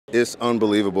It's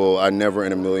unbelievable. I never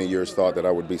in a million years thought that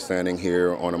I would be standing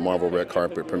here on a Marvel red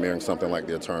carpet premiering something like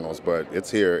The Eternals, but it's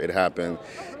here, it happened,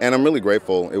 and I'm really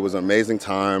grateful. It was an amazing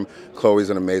time. Chloe's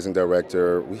an amazing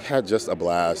director. We had just a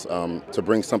blast to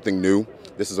bring something new.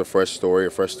 This is a fresh story, a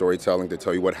fresh storytelling to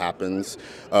tell you what happens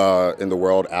in the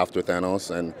world after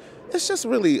Thanos, and it's just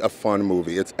really a fun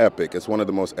movie. It's epic. It's one of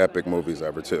the most epic movies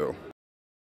ever, too.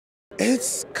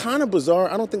 It's kind of bizarre.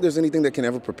 I don't think there's anything that can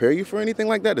ever prepare you for anything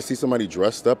like that, to see somebody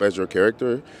dressed up as your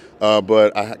character.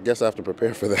 But I guess I have to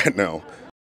prepare for that now.